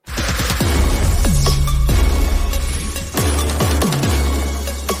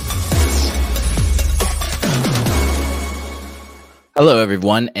Hello,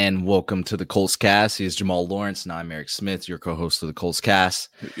 everyone, and welcome to the Colts Cast. He is Jamal Lawrence, and I'm Eric Smith, your co-host of the Colts Cast.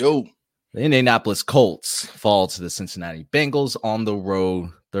 Yo. The Indianapolis Colts fall to the Cincinnati Bengals on the road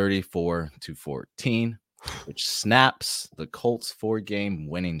 34-14, which snaps the Colts' 4-game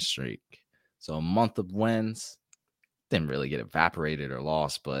winning streak. So a month of wins. Didn't really get evaporated or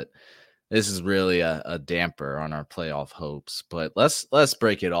lost, but this is really a damper on our playoff hopes. But let's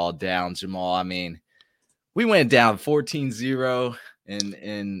break it all down, Jamal. I mean, we went down 14-0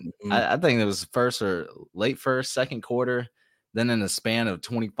 and I think it was first or late first, second quarter. Then in a span of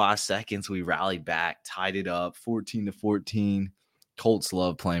 25 seconds, we rallied back, tied it up 14-14. Colts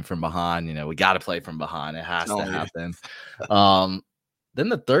love playing from behind. You know, we got to play from behind. It has to happen. Then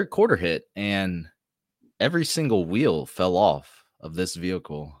the third quarter hit, and every single wheel fell off of this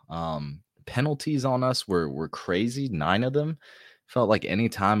vehicle. Penalties on us were crazy, 9 of them. Felt like any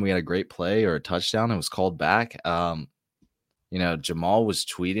time we had a great play or a touchdown, it was called back. Jamal was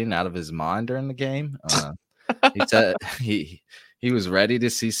tweeting out of his mind during the game. He said he was ready to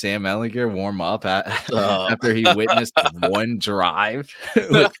see Sam Ehlinger warm up after he witnessed one drive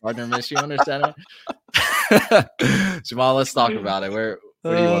with Gardner Minshew under center. Jamal, let's talk about it. Where do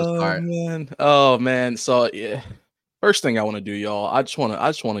you want to start? Oh man. So yeah, first thing I want to do, y'all. I just want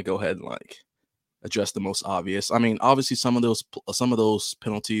to go ahead and address the most obvious. I mean, obviously some of those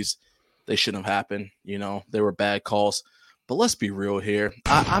penalties, they shouldn't have happened. You know, they were bad calls. But let's be real here.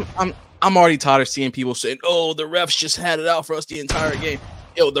 I'm already tired of seeing people saying, "Oh, the refs just had it out for us the entire game."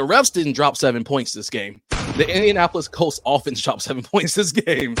 Yo, the refs didn't drop 7 points this game. The Indianapolis Colts offense dropped 7 points this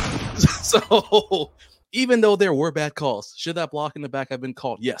game. So even though there were bad calls, should that block in the back have been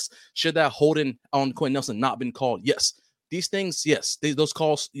called? Yes. Should that holding on Quentin Nelson not been called? Yes. These things, yes, those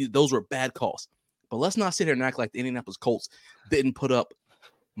calls, those were bad calls. But let's not sit here and act like the Indianapolis Colts didn't put up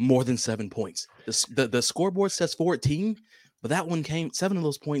more than 7 points. The scoreboard says 14, but that one came, 6 of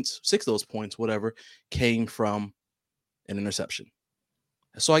those points, whatever, came from an interception.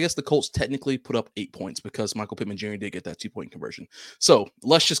 So I guess the Colts technically put up 8 points because Michael Pittman Jr. did get that 2-point conversion. So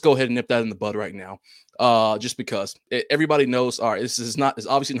let's just go ahead and nip that in the bud right now. Just because everybody knows, all right, this is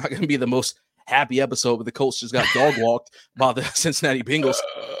obviously not going to be the most happy episode, but the Colts just got dog walked by the Cincinnati Bengals,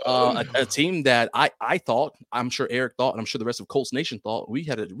 a team that I thought, I'm sure Eric thought, and I'm sure the rest of Colts Nation thought we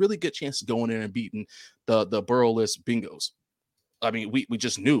had a really good chance of going in and beating the Burrowless Bengals. I mean, we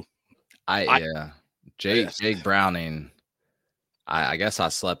just knew. Jake Browning. I guess I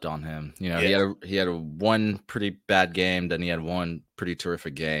slept on him. You know, he had one pretty bad game, then he had one pretty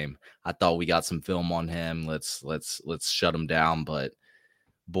terrific game. I thought we got some film on him. Let's shut him down, but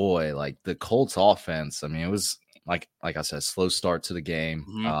boy, like the Colts offense, I mean, it was like I said, slow start to the game.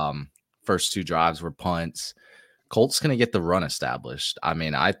 Mm-hmm. First 2 drives were punts. Colts going to get the run established. I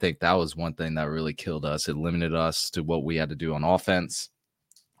mean, I think that was one thing that really killed us. It limited us to what we had to do on offense.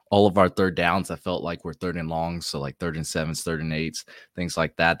 All of our third downs, I felt like were 3rd and longs, so like 3rd and 7s, 3rd and 8s, things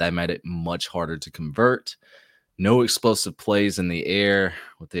like that. That made it much harder to convert. No explosive plays in the air,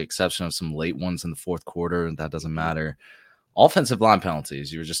 with the exception of some late ones in the fourth quarter. That doesn't matter. Offensive line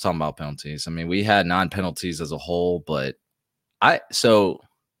penalties. You were just talking about penalties. I mean, we had 9 penalties as a whole, but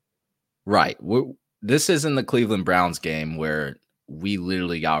this isn't the Cleveland Browns game where we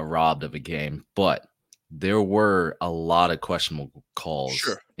literally got robbed of a game, but there were a lot of questionable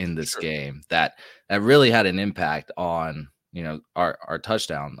calls in this game that really had an impact on, you know, our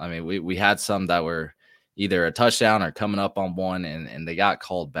touchdown. I mean, we had some that were either a touchdown or coming up on one, and they got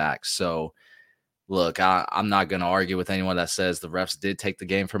called back. So look, I'm not going to argue with anyone that says the refs did take the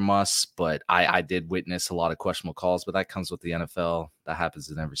game from us, but I did witness a lot of questionable calls, but that comes with the NFL. That happens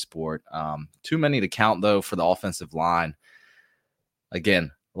in every sport. Too many to count, though, for the offensive line.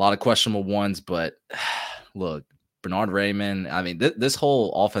 Again, a lot of questionable ones, but look, Bernard Raymond, I mean, this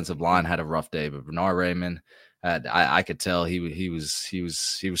whole offensive line had a rough day, but Bernard Raymond, I could tell he was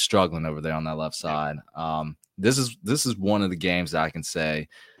struggling over there on that left side. This is one of the games that I can say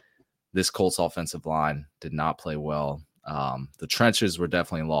this Colts offensive line did not play well. The trenches were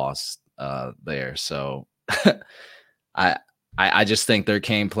definitely lost there. So I just think their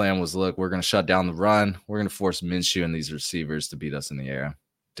game plan was, look, we're going to shut down the run. We're going to force Minshew and these receivers to beat us in the air.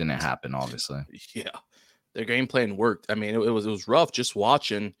 Didn't happen, obviously. Yeah, their game plan worked. I mean, it was rough just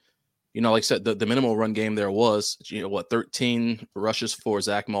watching. You know, like I said, the minimal run game there was, 13 rushes for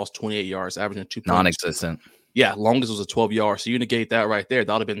Zach Moss, 28 yards, averaging 2 points. Non-existent. Yeah, longest was a 12-yard. So you negate that right there.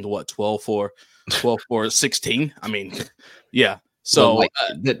 That would have been, 12 for 16? I mean, yeah. So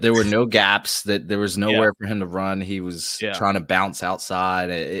there were no gaps. That there was nowhere for him to run. He was trying to bounce outside.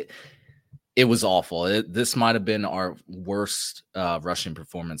 It was awful. This might have been our worst rushing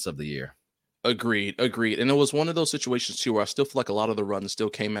performance of the year. Agreed. And it was one of those situations too where I still feel like a lot of the runs still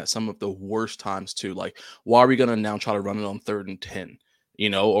came at some of the worst times too. Like, why are we gonna now try to run it on 3rd and 10?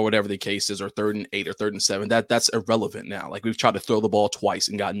 Or whatever the case is, or 3rd and 8 or 3rd and 7. That's irrelevant now. Like, we've tried to throw the ball twice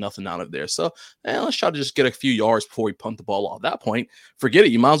and got nothing out of there. So let's try to just get a few yards before we punt the ball off. At that point, forget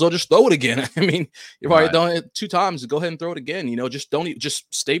it. You might as well just throw it again. I mean, you've already done it 2 times. Go ahead and throw it again.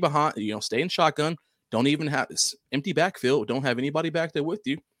 Just stay behind. Stay in shotgun. Don't even have this empty backfield. Don't have anybody back there with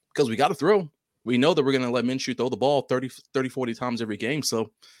you, because we got to throw. We know that we're going to let Minshew throw the ball 30, 40 times every game.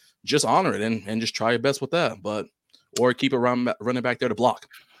 So just honor it and just try your best with that. Or keep it running back there to block.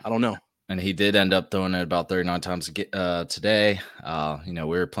 I don't know. And he did end up throwing it about 39 times today. We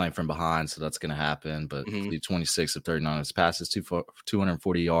were playing from behind, so that's going to happen. But 26 of 39 of his passes,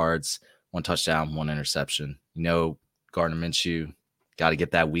 240 yards, 1 touchdown, 1 interception. Gardner Minshew, got to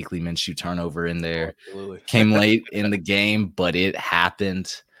get that weekly Minshew turnover in there. Absolutely. Came late in the game, but it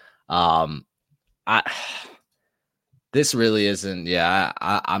happened. This really isn't. Yeah,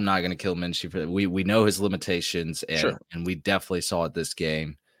 I'm not going to kill Minshew for that. We know his limitations, and we definitely saw it this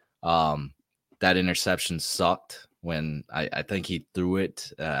game. That interception sucked when I think he threw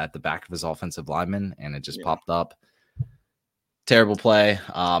it at the back of his offensive lineman, and it just popped up. Terrible play.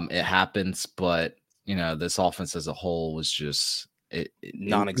 It happens, but this offense as a whole was just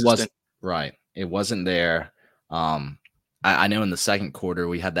non-existent. Right. It wasn't there. I know in the second quarter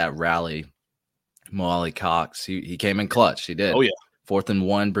we had that rally. Mo Ali Cox, he came in clutch. He did. Oh, yeah. 4th and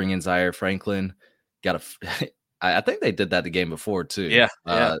 1, bring in Zaire Franklin. I think they did that the game before too.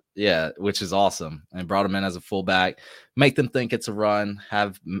 Yeah. Which is awesome. And brought him in as a fullback. Make them think it's a run.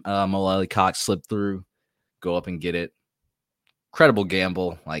 Have Mo Ali Cox slip through, go up and get it. Credible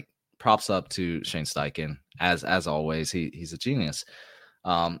gamble. Like, props up to Shane Steichen. As always, he's a genius.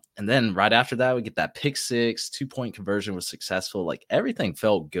 And then right after that, we get that pick 6, 2-point conversion was successful. Like, everything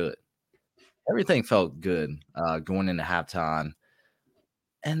felt good. Everything felt good going into halftime,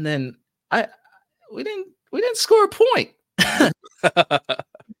 and then we didn't score a point.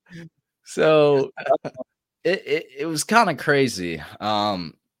 So it was kind of crazy.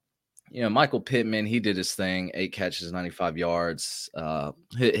 Michael Pittman, he did his thing, 8 catches, 95 yards.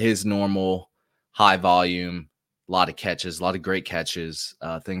 His normal high volume, a lot of catches, a lot of great catches,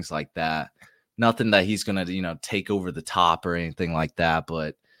 things like that. Nothing that he's gonna take over the top or anything like that,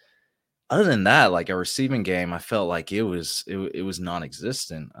 but other than that, like a receiving game, I felt like it was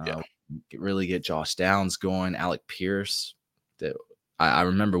non-existent. Really get Josh Downs going, Alec Pierce. I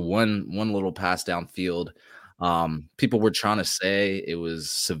remember one little pass downfield. People were trying to say it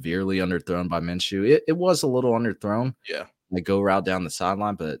was severely underthrown by Minshew. It was a little underthrown. Yeah, like go route down the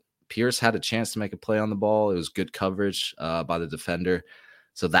sideline, but Pierce had a chance to make a play on the ball. It was good coverage by the defender,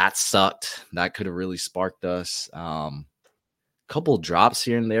 so that sucked. That could have really sparked us. Couple drops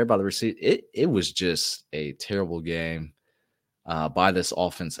here and there by the receiver. It was just a terrible game by this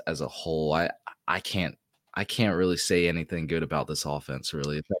offense as a whole. I can't really say anything good about this offense,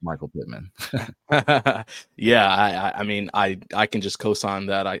 really, except Michael Pittman. Yeah, I mean, I can just co-sign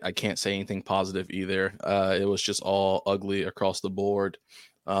that. I can't say anything positive either. It was just all ugly across the board.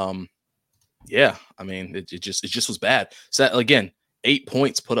 Yeah, I mean, it just was bad. So again, 8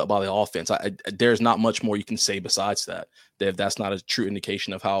 points put up by the offense. There's not much more you can say besides that. If that's not a true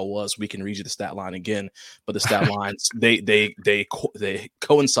indication of how it was, we can read you the stat line again. But the stat lines they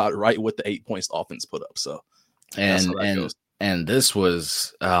coincide right with the 8 points the offense put up. So and this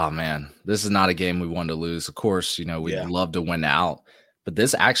was, oh man, this is not a game we wanted to lose. Of course, we'd love to win out, but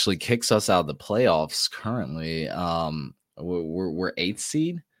this actually kicks us out of the playoffs currently. We're 8th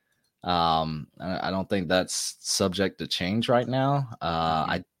seed. I don't think that's subject to change right now.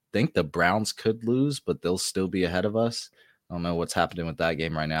 I think the Browns could lose, but they'll still be ahead of us. I don't know what's happening with that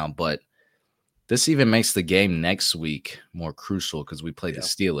game right now, but this even makes the game next week more crucial because we play the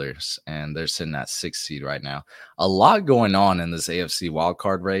Steelers and they're sitting at 6th seed right now. A lot going on in this AFC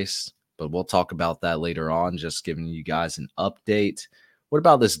wildcard race, but we'll talk about that later on, just giving you guys an update. What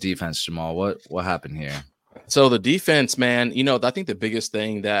about this defense, Jamal? What happened here? So the defense, man, I think the biggest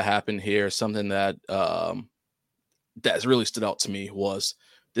thing that happened here, something that that's really stood out to me, was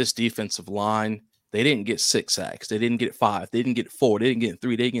this defensive line. They didn't get 6 sacks. They didn't get 5. They didn't get 4. They didn't get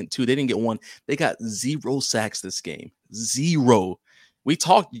 3. They didn't get 2. They didn't get 1. They got 0 sacks this game. 0. We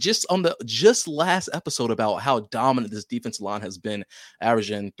talked just last episode about how dominant this defensive line has been,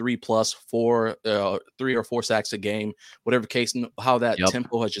 averaging 3 or 4 sacks a game, whatever case, how that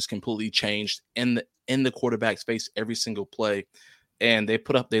tempo has just completely changed in the quarterback space every single play. and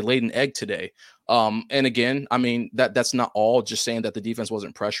they laid an egg today. And again, I mean, that's not all just saying that the defense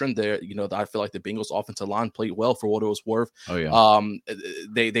wasn't pressuring there. I feel like the Bengals offensive line played well for what it was worth. Oh yeah.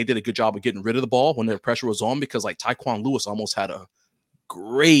 They did a good job of getting rid of the ball when their pressure was on, because like Tyquan Lewis almost had a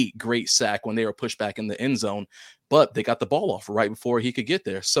great sack when they were pushed back in the end zone, but they got the ball off right before he could get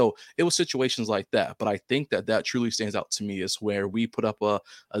there. So it was situations like that. But I think that truly stands out to me is where we put up a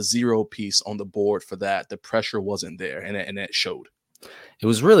 0 piece on the board for that. The pressure wasn't there, and it showed. It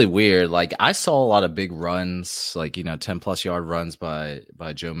was really weird. Like, I saw a lot of big runs, like, 10+ yard runs by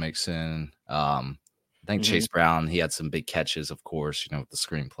Joe Mixon. I think Chase Brown, he had some big catches, of course, with the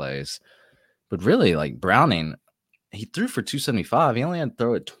screenplays. But really, like, Browning, he threw for 275. He only had to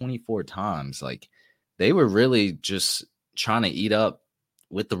throw it 24 times. Like, they were really just trying to eat up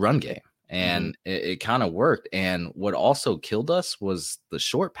with the run game. And it kind of worked. And what also killed us was the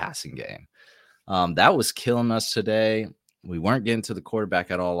short passing game. That was killing us today. We weren't getting to the quarterback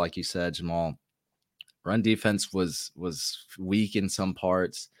at all, like you said, Jamal. Run defense was weak in some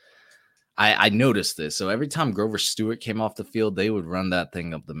parts. I noticed this. So every time Grover Stewart came off the field, they would run that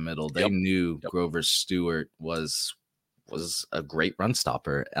thing up the middle. They knew Grover Stewart was a great run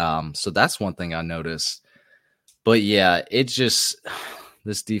stopper. So that's one thing I noticed. But yeah, it just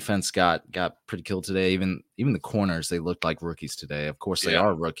this defense got pretty killed today. Even the corners, they looked like rookies today. Of course, they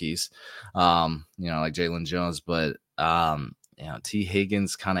are rookies. Like Jalen Jones, but T.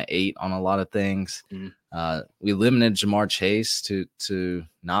 Higgins kind of ate on a lot of things. We limited Jamar Chase to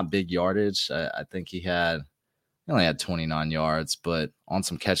not big yardage. I think he only had 29 yards, but on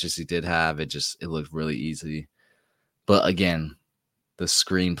some catches he did have, it looked really easy. But again, the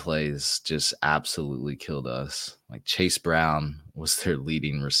screenplays just absolutely killed us. Like, Chase Brown was their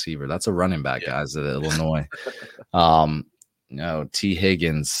leading receiver. That's a running back, guys, at Illinois. T.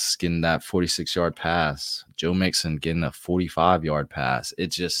 Higgins getting that 46-yard pass. Joe Mixon getting a 45-yard pass. It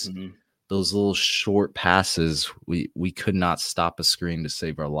just those little short passes, we could not stop a screen to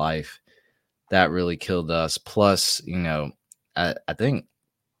save our life. That really killed us. Plus, I think,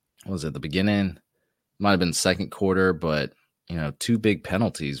 what was it, the beginning? Might have been second quarter, but 2 big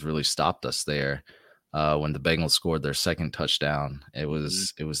penalties really stopped us there. When the Bengals scored their second touchdown, it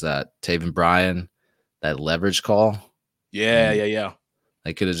was that Taven Bryan, that leverage call. Yeah.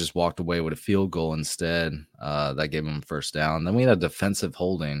 They could have just walked away with a field goal instead. That gave them first down. Then we had a defensive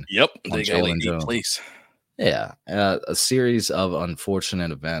holding. Yep, they got like 8 plays. Yeah, a series of unfortunate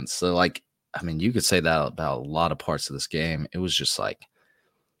events. So, like, I mean, you could say that about a lot of parts of this game. It was just like,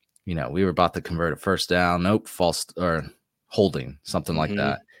 we were about to convert a first down. Nope, false or holding, something like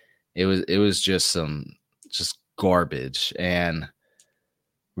that. It was just garbage. And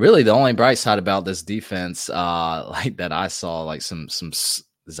really, the only bright side about this defense, like that I saw, like some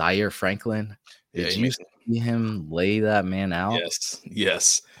Zaire Franklin. Did you see him lay that man out?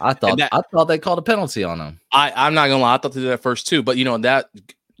 Yes. I thought they called a penalty on him. I'm not gonna lie, I thought they did that first too, but that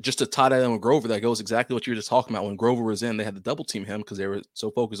just to tie that in with Grover, that goes exactly what you were just talking about. When Grover was in, they had to double team him because they were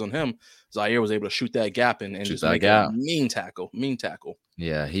so focused on him. Zaire was able to shoot that gap and just make a mean tackle.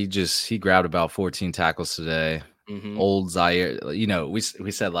 Yeah, he grabbed about 14 tackles today. Old Zaire, we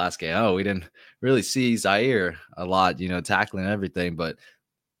said last game, we didn't really see Zaire a lot, tackling everything, but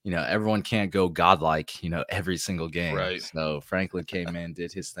everyone can't go godlike, every single game. Right. So Franklin came in,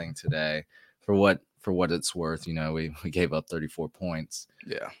 did his thing today. For what it's worth, we gave up 34 points.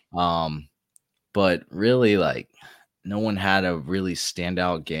 Yeah. But really, like, no one had a really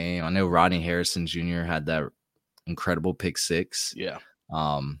standout game. I know Rodney Harrison Jr. had that incredible pick six. Yeah.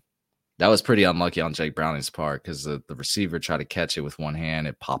 That was pretty unlucky on Jake Browning's part because the receiver tried to catch it with one hand.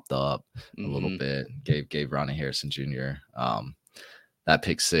 It popped up a little bit, gave Rodney Harrison Jr. That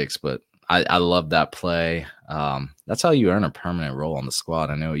pick six. But I love that play. That's how you earn a permanent role on the squad.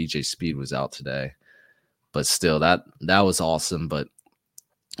 I know EJ Speed was out today, but still, that was awesome. But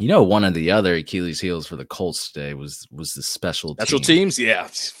one of the other Achilles heels for the Colts today was the special teams. Yeah,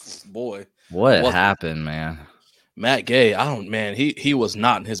 boy, what happened, man? Matt Gay, he was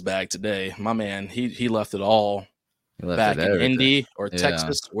not in his bag today. My man, he left it all back in Indy or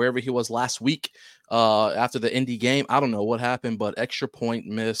Texas, wherever he was last week. After the Indy game, I don't know what happened, but extra point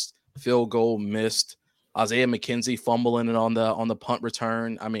missed, field goal missed, Isaiah McKenzie fumbling it on the punt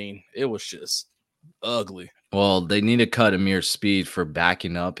return. I mean, it was just ugly. Well, they need to cut Amir Speed for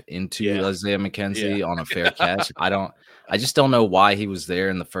backing up into Isaiah McKenzie on a fair catch. I just don't know why he was there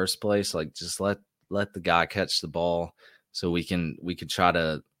in the first place. Like, just let the guy catch the ball so we could try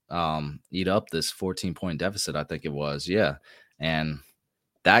to eat up this 14-point deficit, I think it was. Yeah. And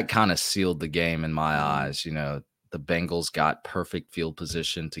that kind of sealed the game in my eyes. The Bengals got perfect field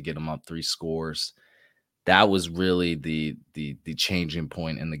position to get them up 3 scores. that was really the changing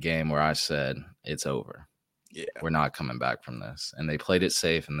point in the game where I said it's over. Yeah, we're not coming back from this. And they played it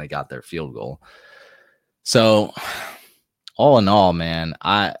safe and they got their field goal. So all in all, man,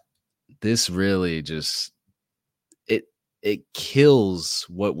 this really just it kills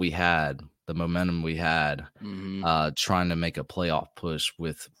what we had, the momentum we had, trying to make a playoff push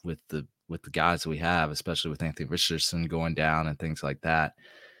with the guys we have, especially with Anthony Richardson going down and things like that.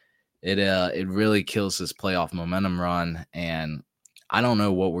 It really kills this playoff momentum run, and I don't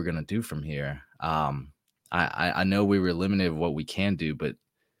know what we're gonna do from here. I know we were limited of what we can do, but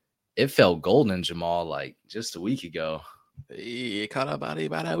it felt golden, Jamal, like just a week ago. He caught up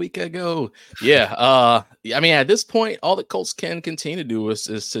about a week ago. Yeah. I mean, at this point, all the Colts can continue to do is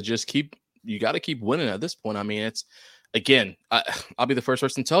to just you got to keep winning at this point. I mean, it's again, I'll be the first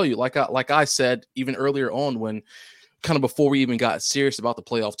person to tell you, like I said, even earlier on when kind of before we even got serious about the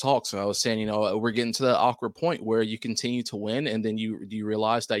playoff talks, and I was saying, we're getting to that awkward point where you continue to win, and then you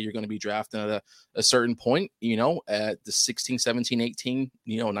realize that you're going to be drafted at a certain point, at the 16, 17, 18,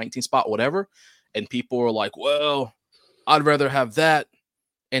 19 spot, whatever. And people are like, well, I'd rather have that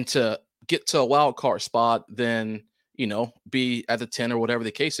and to get to a wild card spot than, be at the 10 or whatever the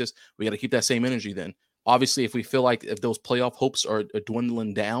case is. We got to keep that same energy then. Obviously, if we feel like if those playoff hopes are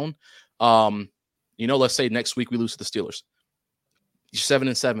dwindling down, let's say next week we lose to the Steelers. You're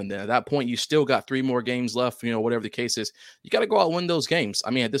 7-7 then. At that point, you still got 3 more games left, whatever the case is. You got to go out and win those games.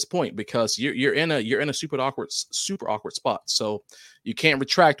 I mean, at this point, because you're in a super awkward spot. So you can't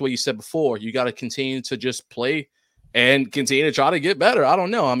retract what you said before. You got to continue to just play and continue to try to get better. I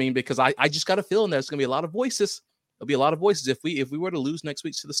don't know. I mean, because I just got a feeling there's going to be a lot of voices. There'll be a lot of voices. If we were to lose next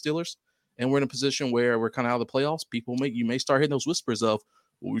week to the Steelers and we're in a position where we're kind of out of the playoffs, you may start hitting those whispers of,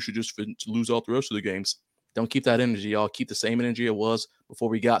 well, we should just lose all the rest of the games. Don't keep that energy, y'all. Keep the same energy it was before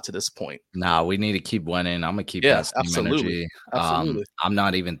we got to this point. Nah, we need to keep winning. I'm going to keep that same energy. Absolutely. I'm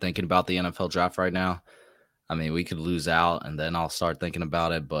not even thinking about the NFL draft right now. I mean, we could lose out and then I'll start thinking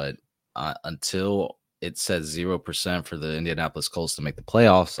about it. But until it says 0% for the Indianapolis Colts to make the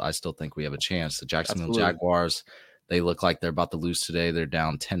playoffs, I still think we have a chance. The Jacksonville Jaguars, they look like they're about to lose today. They're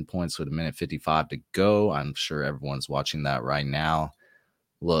down 10 points with 1:55 to go. I'm sure everyone's watching that right now.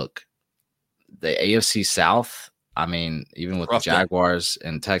 Look, the AFC South, I mean, even with the Jaguars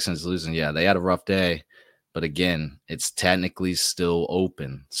and Texans losing, yeah, they had a rough day. But again, it's technically still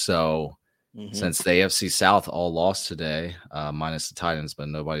open. So since the AFC South all lost today, minus the Titans, but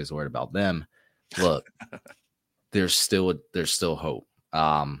nobody's worried about them. Look, there's still hope.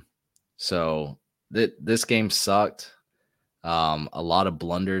 So this game sucked. A lot of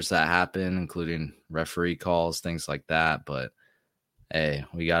blunders that happened, including referee calls, things like that. But hey,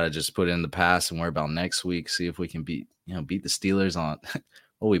 we got to just put it in the past and worry about next week. See if we can beat the Steelers on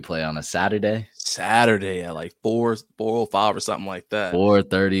what we play on a Saturday. Saturday at like 4:05 or something like that.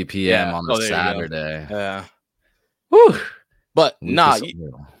 4:30 p.m. on a Saturday. Yeah. Whew. But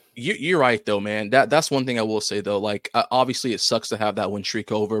you're right though, man. That's one thing I will say though. Like obviously it sucks to have that win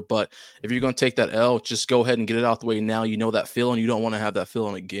streak over, but if you're gonna take that L, just go ahead and get it out the way now. You know that feeling. You don't want to have that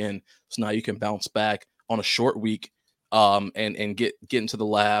feeling again. So now you can bounce back on a short week. And get into the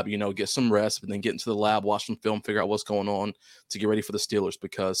lab, get some rest, and then get into the lab, watch some film, figure out what's going on to get ready for the Steelers,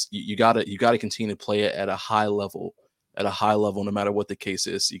 because you gotta continue to play it at a high level, no matter what the case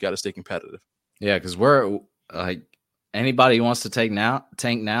is. You got to stay competitive. Yeah, because we're like anybody who wants to tank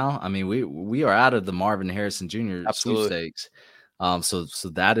now. I mean, we are out of the Marvin Harrison Jr. sweepstakes. So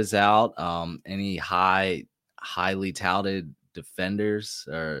that is out. Any highly touted defenders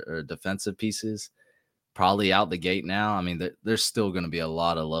or defensive pieces probably out the gate now. I mean, there's still going to be a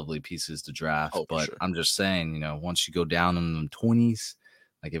lot of lovely pieces to draft, but sure. I'm just saying, once you go down in the 20s,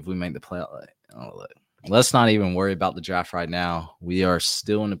 like if we make the playoff, let's not even worry about the draft right now. We are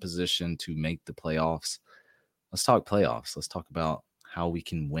still in a position to make the playoffs. Let's talk playoffs. Let's talk about how we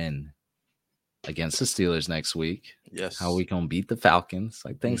can win against the Steelers next week. Yes. How we can beat the Falcons,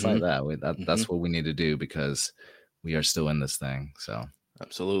 like things like that. That's what we need to do, because we are still in this thing. So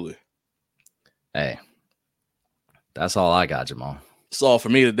absolutely. Hey, that's all I got, Jamal. That's all for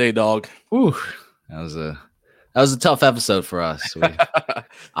me today, dog. Whew. That was a tough episode for us.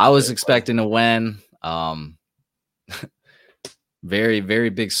 I was expecting to win. Very, very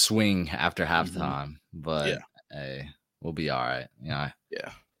big swing after halftime, but hey, we'll be all right.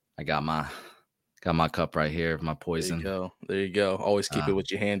 I got my cup right here, my poison. There you go. Always keep it with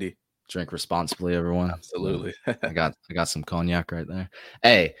you handy. Drink responsibly, everyone. Absolutely. I got some cognac right there.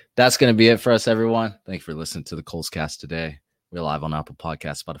 Hey, that's going to be it for us, everyone. Thank you for listening to the Colts Cast today. We're live on Apple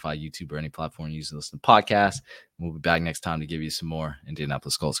Podcasts, Spotify, YouTube, or any platform you use to listen to podcasts. We'll be back next time to give you some more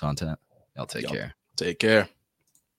Indianapolis Colts content. Y'all take care. Take care.